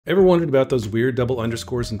Ever wondered about those weird double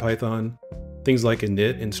underscores in Python? Things like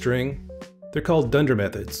init and string? They're called Dunder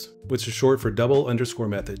methods, which is short for double underscore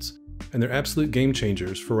methods, and they're absolute game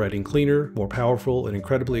changers for writing cleaner, more powerful, and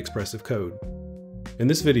incredibly expressive code. In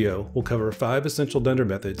this video, we'll cover 5 essential Dunder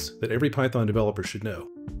methods that every Python developer should know.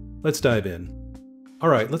 Let's dive in.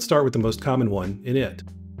 Alright, let's start with the most common one, init.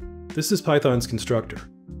 This is Python's constructor.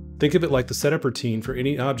 Think of it like the setup routine for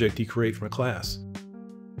any object you create from a class.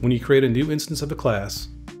 When you create a new instance of a class,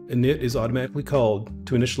 init is automatically called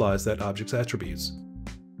to initialize that object's attributes.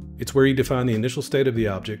 It's where you define the initial state of the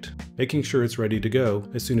object, making sure it's ready to go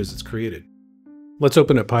as soon as it's created. Let's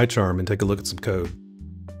open up PyCharm and take a look at some code.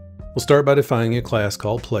 We'll start by defining a class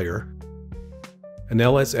called player, and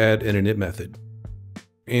now let's add an init method.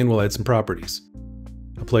 And we'll add some properties: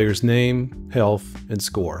 a player's name, health, and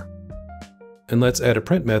score. And let's add a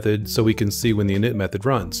print method so we can see when the init method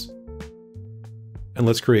runs. And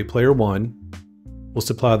let's create player 1. We'll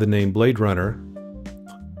supply the name Blade Runner,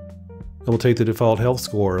 and we'll take the default health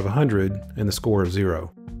score of 100 and the score of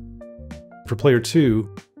 0. For player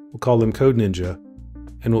 2, we'll call them Code Ninja,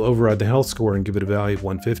 and we'll override the health score and give it a value of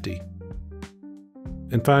 150.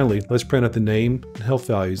 And finally, let's print out the name and health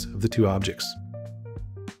values of the two objects.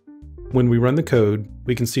 When we run the code,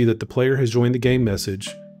 we can see that the player has joined the game message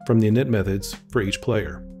from the init methods for each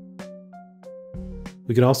player.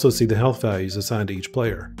 We can also see the health values assigned to each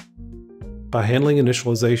player. By handling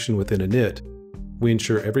initialization within init, we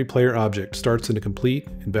ensure every player object starts in a complete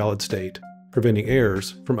and valid state, preventing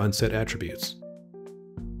errors from unset attributes.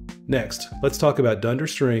 Next, let's talk about Dunder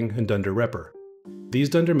string and Dunder repr. These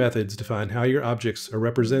Dunder methods define how your objects are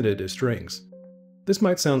represented as strings. This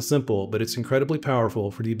might sound simple, but it's incredibly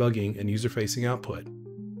powerful for debugging and user-facing output.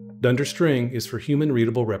 Dunder string is for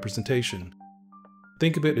human-readable representation.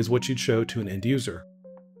 Think of it as what you'd show to an end user.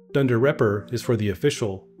 Dunder repr is for the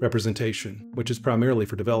official representation, which is primarily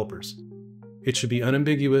for developers. It should be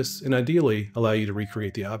unambiguous and ideally allow you to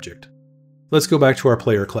recreate the object. Let's go back to our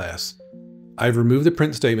player class. I've removed the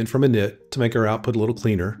print statement from init to make our output a little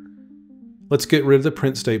cleaner. Let's get rid of the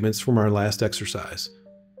print statements from our last exercise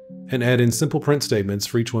and add in simple print statements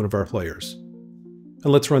for each one of our players. And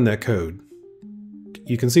let's run that code.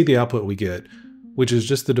 You can see the output we get, which is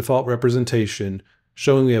just the default representation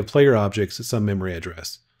showing we have player objects at some memory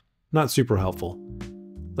address. Not super helpful.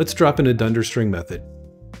 Let's drop in a Dunder string method.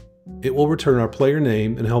 It will return our player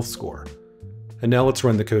name and health score. And now let's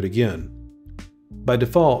run the code again. By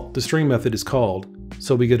default, the string method is called,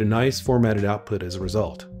 so we get a nice formatted output as a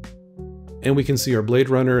result. And we can see our Blade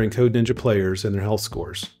Runner and Code Ninja players and their health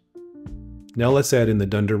scores. Now let's add in the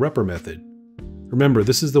Dunder repr method. Remember,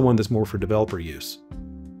 this is the one that's more for developer use.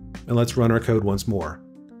 And let's run our code once more.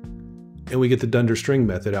 And we get the Dunder string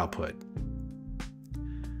method output.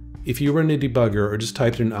 If you run a debugger or just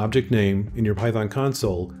typed in an object name in your Python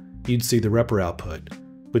console, you'd see the repr output,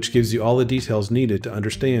 which gives you all the details needed to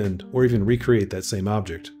understand or even recreate that same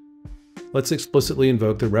object. Let's explicitly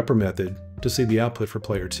invoke the repr method to see the output for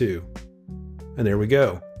player 2. And there we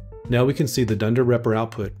go. Now we can see the Dunder repr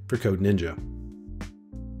output for Code Ninja.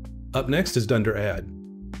 Up next is Dunder Add.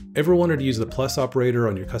 Ever wanted to use the plus operator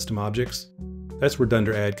on your custom objects? That's where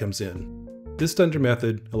Dunder Add comes in. This Dunder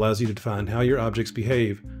method allows you to define how your objects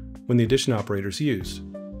behave when the addition operator is used.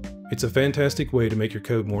 It's a fantastic way to make your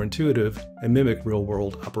code more intuitive and mimic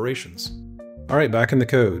real-world operations. Alright, back in the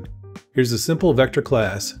code. Here's a simple vector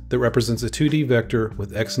class that represents a 2D vector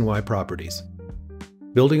with x and y properties.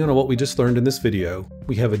 Building on what we just learned in this video,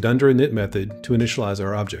 we have a Dunder init method to initialize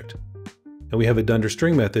our object. And we have a Dunder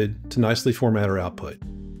string method to nicely format our output.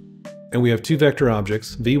 And we have two vector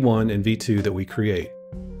objects, v1 and v2, that we create.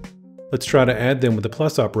 Let's try to add them with the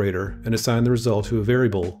plus operator and assign the result to a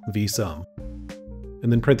variable, vsum.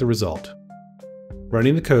 And then print the result.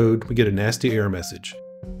 Running the code, we get a nasty error message.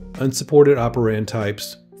 Unsupported operand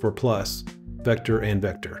types for plus, vector, and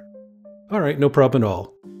vector. Alright, no problem at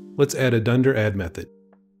all. Let's add a Dunder Add method.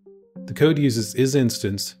 The code uses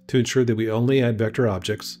isInstance to ensure that we only add vector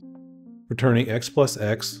objects, returning x plus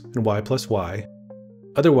x and y plus y.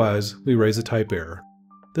 Otherwise, we raise a type error.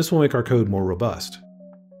 This will make our code more robust.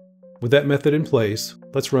 With that method in place,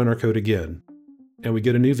 let's run our code again. And we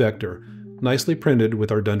get a new vector, nicely printed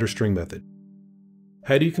with our Dunder string method.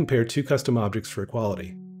 How do you compare two custom objects for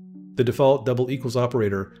equality? The default double equals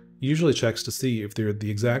operator usually checks to see if they're the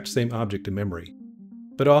exact same object in memory.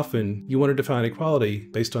 But often, you want to define equality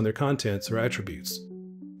based on their contents or attributes.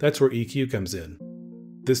 That's where EQ comes in.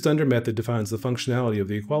 This Dunder method defines the functionality of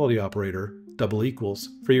the equality operator, double equals,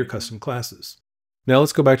 for your custom classes. Now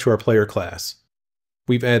let's go back to our player class.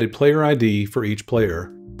 We've added player ID for each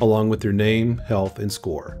player, along with their name, health, and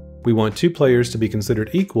score. We want 2 players to be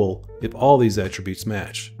considered equal if all these attributes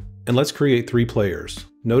match. And let's create 3 players.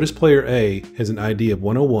 Notice player A has an ID of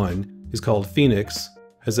 101, is called Phoenix,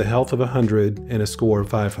 has a health of 100, and a score of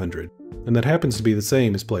 500. And that happens to be the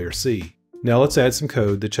same as player C. Now let's add some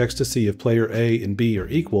code that checks to see if player A and B are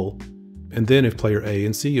equal, and then if player A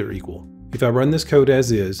and C are equal. If I run this code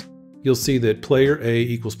as is, you'll see that player A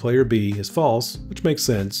equals player B is false, which makes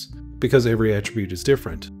sense, because every attribute is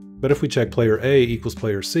different. But if we check player A equals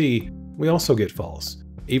player C, we also get false,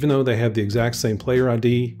 even though they have the exact same player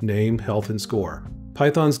ID, name, health, and score.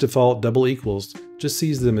 Python's default double equals just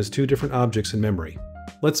sees them as 2 different objects in memory.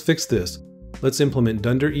 Let's fix this. Let's implement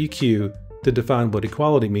Dunder EQ to define what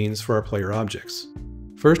equality means for our player objects.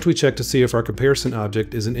 First, we check to see if our comparison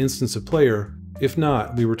object is an instance of player. If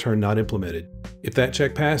not, we return not implemented. If that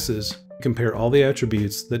check passes, compare all the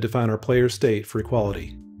attributes that define our player state for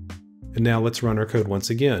equality. And now let's run our code once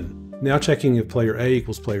again. Now checking if player A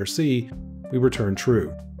equals player C, we return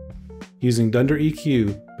true. Using Dunder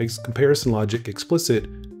EQ makes comparison logic explicit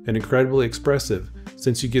and incredibly expressive,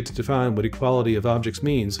 since you get to define what equality of objects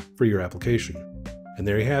means for your application. And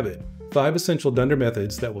there you have it, 5 essential Dunder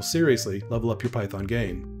methods that will seriously level up your Python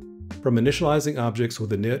game. From initializing objects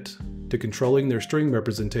with init, to controlling their string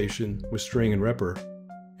representation with string and repr,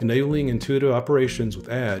 enabling intuitive operations with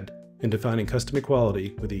add, and defining custom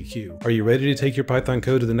equality with EQ. Are you ready to take your Python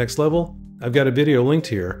code to the next level? I've got a video linked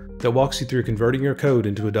here that walks you through converting your code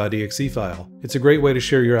into a .exe file. It's a great way to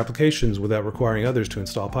share your applications without requiring others to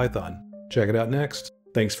install Python. Check it out next.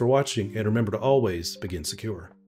 Thanks for watching, and remember to always begin secure.